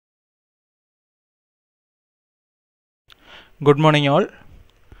Good morning all.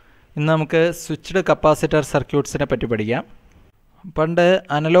 ഇന്ന് നമുക്ക് switched capacitor സർക്യൂട്ട്സിനെ പറ്റി പഠിക്കാം. പണ്ട്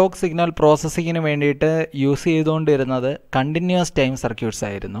അനലോഗ് സിഗ്നൽ പ്രോസസ്സിങ്ങിന് വേണ്ടിയിട്ട് യൂസ് ചെയ്തുകൊണ്ടിരുന്നത് കണ്ടിന്യൂസ് ടൈം സർക്യൂട്ട്സ്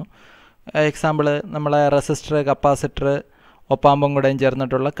ആയിരുന്നു. എക്സാമ്പിൾ നമ്മളെ റെസിസ്റ്റർ, കപ്പാസിറ്റർ, ഒപ്പാമ്പും കൂടെയും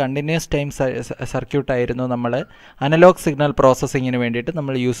ചേർന്നിട്ടുള്ള കണ്ടിന്യൂസ് ടൈം സർക്യൂട്ടായിരുന്നു നമ്മൾ അനലോഗ് സിഗ്നൽ പ്രോസസ്സിങ്ങിന് വേണ്ടിയിട്ട്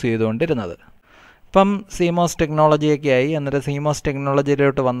നമ്മൾ യൂസ് ചെയ്തുകൊണ്ടിരുന്നത്. ഇപ്പം CMOS ടെക്നോളജിയൊക്കെ ആയി. എന്നിട്ട് CMOS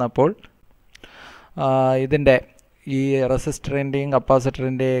ടെക്നോളജിയിലോട്ട് വന്നപ്പോൾ ഇതിൻ്റെ ഈ റെസിസ്റ്ററിൻ്റെയും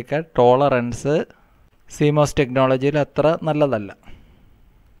കപ്പാസിറ്ററിൻ്റെയൊക്കെ ടോളറൻസ് CMOS ടെക്നോളജിയിൽ അത്ര നല്ലതല്ല,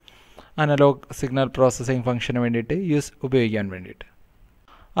 അനലോഗ് സിഗ്നൽ പ്രോസസ്സിംഗ് ഫംഗ്ഷന് വേണ്ടിയിട്ട് ഉപയോഗിക്കാൻ വേണ്ടിയിട്ട്.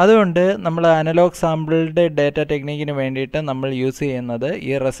 അതുകൊണ്ട് നമ്മൾ അനലോഗ് സാമ്പിൾഡ് ഡാറ്റ ടെക്നിക്കിന് വേണ്ടിയിട്ട് നമ്മൾ യൂസ് ചെയ്യുന്നത്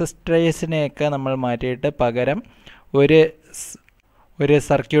ഈ റെസിസ്റ്റേഴ്സിനെയൊക്കെ നമ്മൾ മാറ്റിയിട്ട് പകരം ഒരു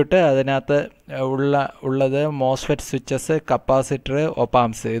സർക്യൂട്ട്, അതിനകത്ത് ഉള്ളത് മോസ്ഫെറ്റ് സ്വിച്ചസ്, കപ്പാസിറ്റർ,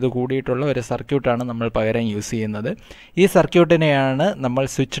 ഒപ്പാംസ്, ഇത് കൂടിയിട്ടുള്ള ഒരു സർക്യൂട്ടാണ് നമ്മൾ പകരം യൂസ് ചെയ്യുന്നത്. ഈ സർക്യൂട്ടിനെയാണ് നമ്മൾ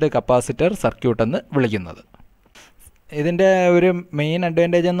സ്വിച്ച്ഡ് കപ്പാസിറ്റർ സർക്യൂട്ട് എന്ന് വിളിക്കുന്നത്. ഇതിൻ്റെ ഒരു മെയിൻ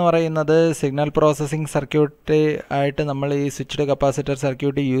അഡ്വാൻറ്റേജ് എന്ന് പറയുന്നത് സിഗ്നൽ പ്രോസസ്സിംഗ് സർക്യൂട്ട് ആയിട്ട് നമ്മൾ ഈ സ്വിച്ച്ഡ് കപ്പാസിറ്റർ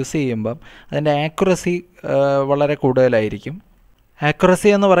സർക്യൂട്ട് യൂസ് ചെയ്യുമ്പം അതിൻ്റെ ആക്യുറസി വളരെ കൂടുതലായിരിക്കും. ആക്യുറസി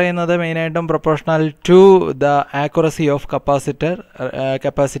എന്ന് പറയുന്നത് മെയിനായിട്ടും proportional to the accuracy of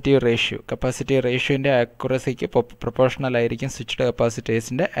capacitive റേഷ്യോൻ്റെ ആക്യുറസിക്ക് proportional ആയിരിക്കും സ്വിച്ച്ഡ്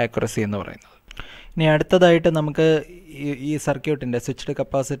കപ്പാസിറ്റേഴ്സിൻ്റെ ആക്യുറസി എന്ന് പറയുന്നത്. ഇനി അടുത്തതായിട്ട് നമുക്ക് ഈ സർക്യൂട്ടിൻ്റെ സ്വിച്ച്ഡ്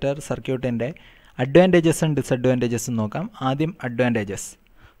കപ്പാസിറ്റർ സർക്യൂട്ടിൻ്റെ അഡ്വാൻറ്റേജസും ഡിസഡ്വാൻറ്റേജസും നോക്കാം. ആദ്യം advantages.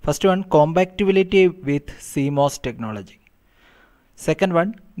 First one, കോമ്പാക്റ്റിബിലിറ്റി with CMOS technology. Second one,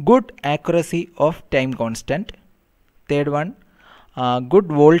 good accuracy of time constant. Third one,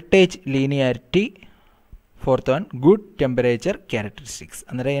 good voltage linearity. Fourth one, good temperature characteristics.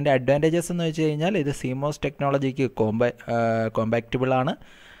 അന്നേരം ഇതിൻ്റെ അഡ്വാൻറ്റേജസ് എന്ന് വെച്ച് കഴിഞ്ഞാൽ ഇത് CMOS ടെക്നോളജിക്ക് കോമ്പാക്റ്റബിൾ ആണ്,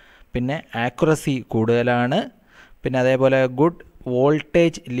 പിന്നെ ആക്യുറസി കൂടുതലാണ്, പിന്നെ അതേപോലെ ഗുഡ്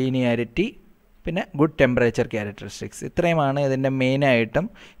വോൾട്ടേജ് ലീനിയാരിറ്റി, പിന്നെ ഗുഡ് ടെമ്പറേച്ചർ ക്യാരക്ടറിസ്റ്റിക്സ്. ഇത്രയുമാണ് ഇതിൻ്റെ മെയിനായിട്ടും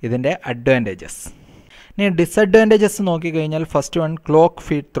ഇതിൻ്റെ അഡ്വാൻറ്റേജസ്. ഇനി ഡിസഡ്വാൻറ്റേജസ് നോക്കിക്കഴിഞ്ഞാൽ first one clock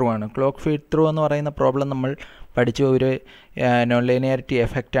feed through ആണ്. ക്ലോക്ക് ഫീഡ് ത്രൂ എന്ന് പറയുന്ന പ്രോബ്ലം നമ്മൾ പഠിച്ച ഒരു നോൺ ലീനിയാരിറ്റി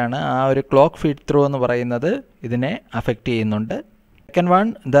എഫക്റ്റാണ്. ആ ഒരു ക്ലോക്ക് ഫീഡ് ത്രൂ എന്ന് പറയുന്നത് ഇതിനെ അഫക്റ്റ് ചെയ്യുന്നുണ്ട്. Second one,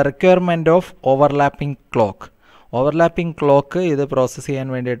 the requirement of overlapping clock ഇത് പ്രോസസ്സ് ചെയ്യാൻ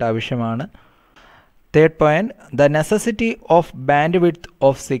വേണ്ടിയിട്ട് ആവശ്യമാണ്. Third point, the necessity of band width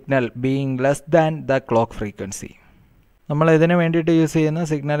of signal being less than the clock frequency. നമ്മൾ ഇതിന് വേണ്ടിയിട്ട് യൂസ് ചെയ്യുന്ന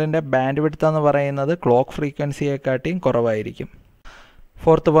സിഗ്നലിൻ്റെ ബാൻഡ് വിഡ്ത്ത് എന്ന് പറയുന്നത് ക്ലോക്ക് ഫ്രീക്വൻസിയെക്കാട്ടിയും കുറവായിരിക്കും.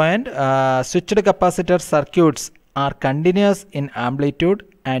 Fourth point, switched capacitor circuits R continuous in amplitude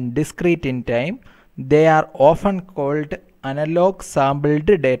and discrete in time. They are often called analogue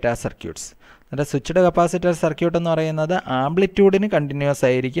sampled data circuits. എന്നിട്ട് switched capacitor circuit എന്ന് പറയുന്നത് ആംപ്ലിറ്റ്യൂഡിന് കണ്ടിന്യൂസ്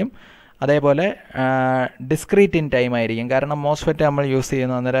ആയിരിക്കും, അതേപോലെ ഡിസ്ക്രീറ്റ് ഇൻ ടൈം ആയിരിക്കും. കാരണം മോസ്ഫെറ്റ് നമ്മൾ യൂസ്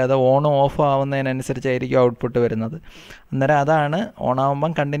ചെയ്യുന്നു, അന്നേരം അത് ഓണും ഓഫും ആവുന്നതിനനുസരിച്ചായിരിക്കും ഔട്ട്പുട്ട് വരുന്നത്. അന്നേരം അതാണ്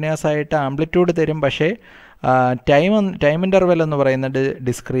ഓണാവുമ്പം കണ്ടിന്യൂസ് ആയിട്ട് ആംപ്ലിറ്റ്യൂഡ് തരും, പക്ഷേ ടൈം ഇൻ്റർവെൽ എന്ന് പറയുന്നത്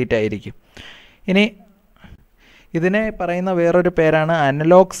ഡിസ്ക്രീറ്റ് ആയിരിക്കും. ഇനി ഇതിനെ പറയുന്ന വേറൊരു പേരാണ്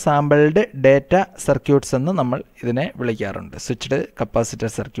അനലോഗ് സാമ്പിൾഡ് ഡാറ്റ സർക്യൂട്ട്സ് എന്ന് നമ്മൾ ഇതിനെ വിളിക്കാറുണ്ട്, സ്വിച്ച്ഡ് കപ്പാസിറ്റർ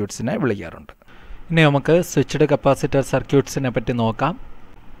സർക്യൂട്ട്സിനെ വിളിക്കാറുണ്ട്. ഇനി നമുക്ക് സ്വിച്ച്ഡ് കപ്പാസിറ്റർ സർക്യൂട്ട്സിനെ പറ്റി നോക്കാം.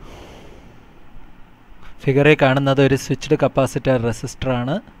 ഫിഗറിൽ കാണുന്നത് ഒരു സ്വിച്ച്ഡ് കപ്പാസിറ്റർ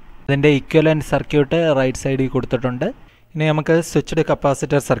റെസിസ്റ്ററാണ്. ഇതിൻ്റെ ഇക്വലൻറ്റ് സർക്യൂട്ട് റൈറ്റ് സൈഡിൽ കൊടുത്തിട്ടുണ്ട്. ഇനി നമുക്ക് സ്വിച്ച്ഡ്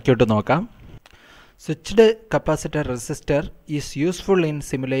കപ്പാസിറ്റർ സർക്യൂട്ട് നോക്കാം. Switched capacitor resistor is useful in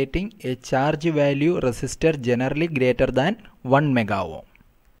simulating A charge value resistor generally greater than 1 മെഗാ-ഓം.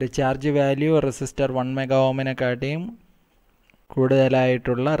 Charge value resistor 1 മെഗാ-ഓമിനെക്കാട്ടിയും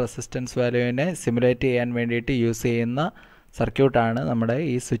കൂടുതലായിട്ടുള്ള റെസിസ്റ്റൻസ് വാല്യൂവിനെ സിമുലേറ്റ് ചെയ്യാൻ വേണ്ടിയിട്ട് യൂസ് ചെയ്യുന്ന സർക്യൂട്ടാണ് നമ്മുടെ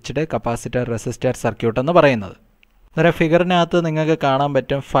ഈ സ്വിച്ച്ഡ് കപ്പാസിറ്റർ റെസിസ്റ്റർ സർക്യൂട്ട് എന്ന് പറയുന്നത്. അന്നേരം ഫിഗറിനകത്ത് നിങ്ങൾക്ക് കാണാൻ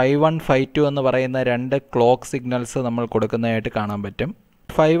പറ്റും 5-1, 5-2 എന്ന് പറയുന്ന രണ്ട് ക്ലോക്ക് സിഗ്നൽസ് നമ്മൾ കൊടുക്കുന്നതായിട്ട് കാണാൻ പറ്റും.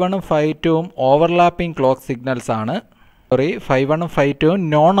 5-1ഉം 5-2ഉം ഓവർലാപ്പിംഗ് ക്ലോക്ക് സിഗ്നൽസ് ആണ്. 5-1ഉം 5-2ഉം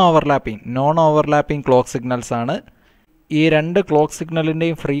നോൺ ഓവർലാപ്പിംഗ് ക്ലോക്ക് സിഗ്നൽസ് ആണ്. ഈ രണ്ട് ക്ലോക്ക്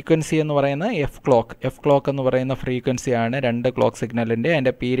സിഗ്നലിൻ്റെയും ഫ്രീക്വൻസി എന്ന് പറയുന്ന എഫ് ക്ലോക്ക് എന്ന് പറയുന്ന ഫ്രീക്വൻസിയാണ് രണ്ട് ക്ലോക്ക് സിഗ്നലിൻ്റെ.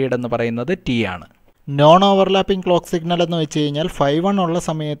 അതിൻ്റെ പീരീഡ് എന്ന് പറയുന്നത് T ആണ്. നോൺ ഓവർലാപ്പിംഗ് ക്ലോക്ക് സിഗ്നൽ എന്ന് വെച്ച് കഴിഞ്ഞാൽ 5-1 ഉള്ള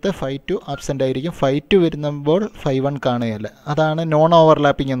സമയത്ത് 5-2 ആബ്സെൻ്റ് ആയിരിക്കും, 5-2 വരുമ്പോൾ 5-1 കാണുകയില്ല. അതാണ് നോൺ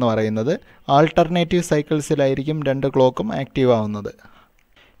ഓവർലാപ്പിംഗ് എന്ന് പറയുന്നത്. ആൾട്ടർനേറ്റീവ് സൈക്കിൾസിലായിരിക്കും രണ്ട് ക്ലോക്കും ആക്റ്റീവ് ആവുന്നത്.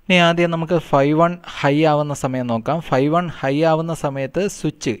 ഇനി ആദ്യം നമുക്ക് 5-1 ഹൈ ആവുന്ന സമയം നോക്കാം. 5-1 ഹൈ ആവുന്ന സമയത്ത്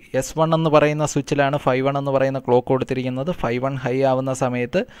സ്വിച്ച് S1 എന്ന് പറയുന്ന സ്വിച്ചിലാണ് 5-1 എന്ന് പറയുന്ന ക്ലോക്ക് കൊടുത്തിരിക്കുന്നത്. 5-1 ഹൈ ആവുന്ന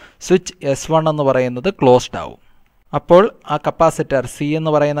സമയത്ത് സ്വിച്ച് S1 എന്ന് പറയുന്നത് ക്ലോസ്ഡ് ആവും. അപ്പോൾ ആ കപ്പാസിറ്റർ C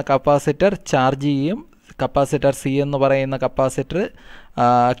എന്ന് പറയുന്ന കപ്പാസിറ്റർ ചാർജ് ചെയ്യും, കപ്പാസിറ്റർ സി എന്ന് പറയുന്ന കപ്പാസിറ്റർ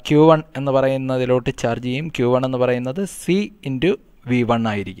Q1 എന്ന് പറയുന്നതിലോട്ട് ചാർജ് ചെയ്യും. Q1 എന്ന് പറയുന്നത് C × V1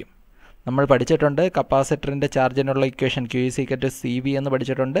 ആയിരിക്കും. നമ്മൾ പഠിച്ചിട്ടുണ്ട് കപ്പാസിറ്ററിൻ്റെ ചാർജിനുള്ള ഇക്വേഷൻ Q = CV എന്ന്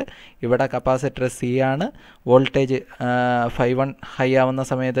പഠിച്ചിട്ടുണ്ട്. ഇവിടെ കപ്പാസിറ്റർ C ആണ്. വോൾട്ടേജ് 5 ഹൈ ആവുന്ന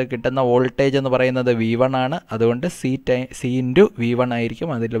സമയത്ത് കിട്ടുന്ന വോൾട്ടേജ് എന്ന് പറയുന്നത് V1 ആണ്. അതുകൊണ്ട് C × V1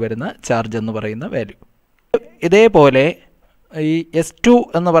 ആയിരിക്കും അതിൽ വരുന്ന ചാർജ് എന്ന് പറയുന്ന വാല്യൂ. ഇതേപോലെ ഈ S2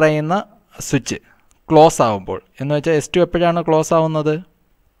 എന്ന് പറയുന്ന സ്വിച്ച് ക്ലോസ് ആവുമ്പോൾ എന്ന് വെച്ചാൽ S2 എപ്പോഴാണ് ക്ലോസ് ആവുന്നത്?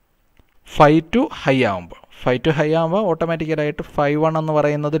 5 to ഹൈ ആവുമ്പോൾ. 5 to ഹൈ ആകുമ്പോൾ ഓട്ടോമാറ്റിക്കലായിട്ട് 5.1 എന്ന്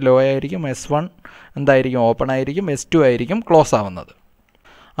പറയുന്നത് ലോ ആയിരിക്കും, S1 എന്തായിരിക്കും? ഓപ്പൺ ആയിരിക്കും, S2 ആയിരിക്കും ക്ലോസ് ആവുന്നത്.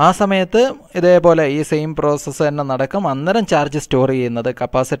 ആ സമയത്ത് ഇതേപോലെ ഈ സെയിം പ്രോസസ്സ് തന്നെ നടക്കും. അന്നേരം ചാർജ് സ്റ്റോർ ചെയ്യുന്നത്,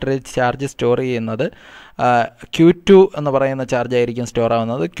 കപ്പാസിറ്ററിൽ ചാർജ് സ്റ്റോർ ചെയ്യുന്നത് Q2 എന്ന് പറയുന്ന ചാർജ് ആയിരിക്കും സ്റ്റോർ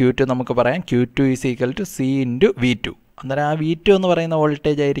ആവുന്നത്. Q2 നമുക്ക് പറയാം Q2 = C × V2. അന്നേരം ആ V2 എന്ന് പറയുന്ന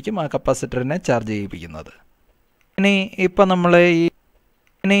വോൾട്ടേജ് ആയിരിക്കും ആ കപ്പാസിറ്ററിനെ ചാർജ് ചെയ്യിപ്പിക്കുന്നത്. ഇപ്പം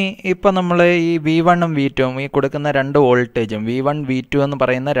നമ്മൾ ഈ V1ഉം V2ഉം ഈ കൊടുക്കുന്ന രണ്ട് വോൾട്ടേജും V1 V2 എന്ന്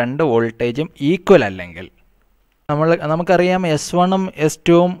പറയുന്ന രണ്ട് വോൾട്ടേജും ഈക്വൽ അല്ലെങ്കിൽ നമുക്കറിയാം S1ഉം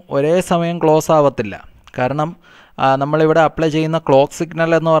S2ഉം ഒരേ സമയം ക്ലോസ് ആവത്തില്ല. കാരണം നമ്മളിവിടെ അപ്ലൈ ചെയ്യുന്ന ക്ലോക്ക്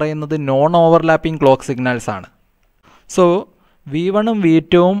സിഗ്നൽ എന്ന് പറയുന്നത് നോൺ ഓവർലാപ്പിംഗ് ക്ലോക്ക് സിഗ്നൽസ് ആണ്. സോ V1ഉം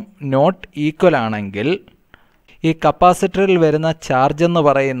V2ഉം നോട്ട് ഈക്വൽ ആണെങ്കിൽ ഈ കപ്പാസിറ്ററിൽ വരുന്ന ചാർജ് എന്ന്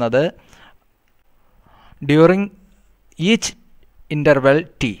പറയുന്നത് ഡ്യൂറിങ് ഈച്ച് ഇൻ്റർവെൽ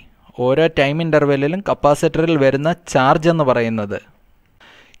T, ഓരോ ടൈം ഇൻ്റർവെല്ലിലും കപ്പാസിറ്ററിൽ വരുന്ന ചാർജ് എന്ന് പറയുന്നത്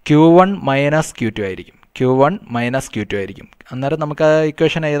Q1 - Q2 ആയിരിക്കും. Q1 - Q2 ആയിരിക്കും. അന്നേരം നമുക്ക്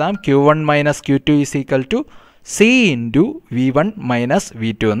ഇക്വേഷൻ എഴുതാം Q1 - Q2 = C × V1 -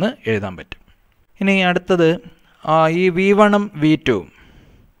 V2 എന്ന് എഴുതാൻ പറ്റും. ഇനി അടുത്തത് ഈ V1ഉം V2ഉം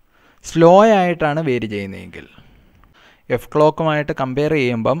സ്ലോ ആയിട്ടാണ് വേരി ചെയ്യുന്നതെങ്കിൽ എഫ് ക്ലോക്കുമായിട്ട് കമ്പയർ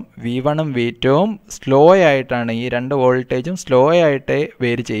ചെയ്യുമ്പം V1ഉം V2ഉം സ്ലോ ആയിട്ടാണ്, ഈ രണ്ട് വോൾട്ടേജും സ്ലോ ആയിട്ട്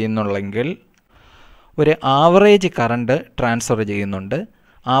വേരി ചെയ്യുന്നുള്ളെങ്കിൽ ഒരു ആവറേജ് കറണ്ട് ട്രാൻസ്ഫർ ചെയ്യുന്നുണ്ട്.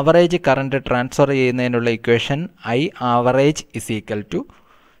 ആവറേജ് കറണ്ട് ട്രാൻസ്ഫർ ചെയ്യുന്നതിനുള്ള equation I average =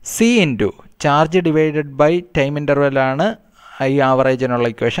 C × charge divided by time ഇൻ്റർവെല്ലാണ് I ആവറേജിനുള്ള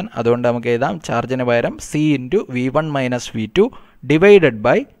equation. അതുകൊണ്ട് നമുക്ക് എഴുതാം ചാർജിന് പകരം C × V1 - V2 divided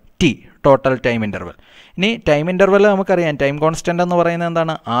by T, total time interval. ഇനി ടൈം ഇൻ്റർവെൽ നമുക്കറിയാം, ടൈം കോൺസ്റ്റൻ്റ് എന്ന് പറയുന്നത്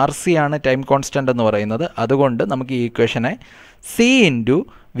എന്താണ്? RC ആണ് ടൈം കോൺസ്റ്റൻ്റ് എന്ന് പറയുന്നത്. അതുകൊണ്ട് നമുക്ക് ഈ ഇക്വേഷനെ C ×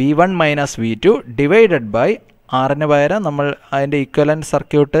 V1 - V2 divided by ആറിന് പകരം നമ്മൾ അതിൻ്റെ ഇക്വലൻറ്റ്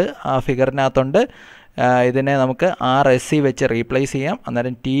സർക്യൂട്ട് ആ ഫിഗറിനകത്തുണ്ട്. ഇതിനെ നമുക്ക് RSC വെച്ച് റീപ്ലേസ് ചെയ്യാം.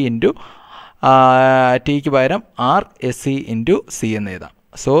 അന്നേരം Tക്ക് പകരം RSC × C എന്ന് എഴുതാം.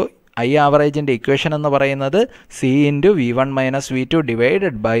 സോ I ആവറേജിൻ്റെ ഇക്വേഷൻ എന്ന് പറയുന്നത് C × V1 - V2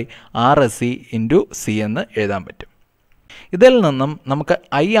 divided by RSC × C എന്ന് എഴുതാൻ പറ്റും. ഇതിൽ നിന്നും നമുക്ക്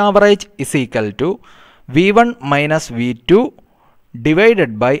I average = V1 - V2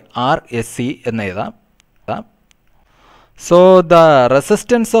 divided by RSC എന്ന് എഴുതാം. So the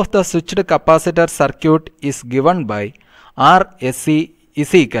resistance of the switched capacitor circuit is given by RSC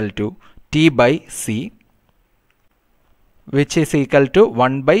 = T/C, which is equal to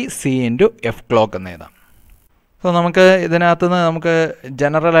 1/C × F clock എന്ന് എഴുതാം. സോ നമുക്ക് ഇതിനകത്ത് നിന്ന് നമുക്ക്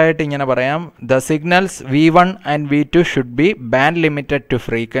ജനറലായിട്ട് ഇങ്ങനെ പറയാം, the signals V1 and V2 should be band limited to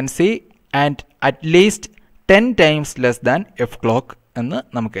frequency and at least 10 times less than F clock എന്ന്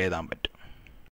നമുക്ക് എഴുതാൻ പറ്റും.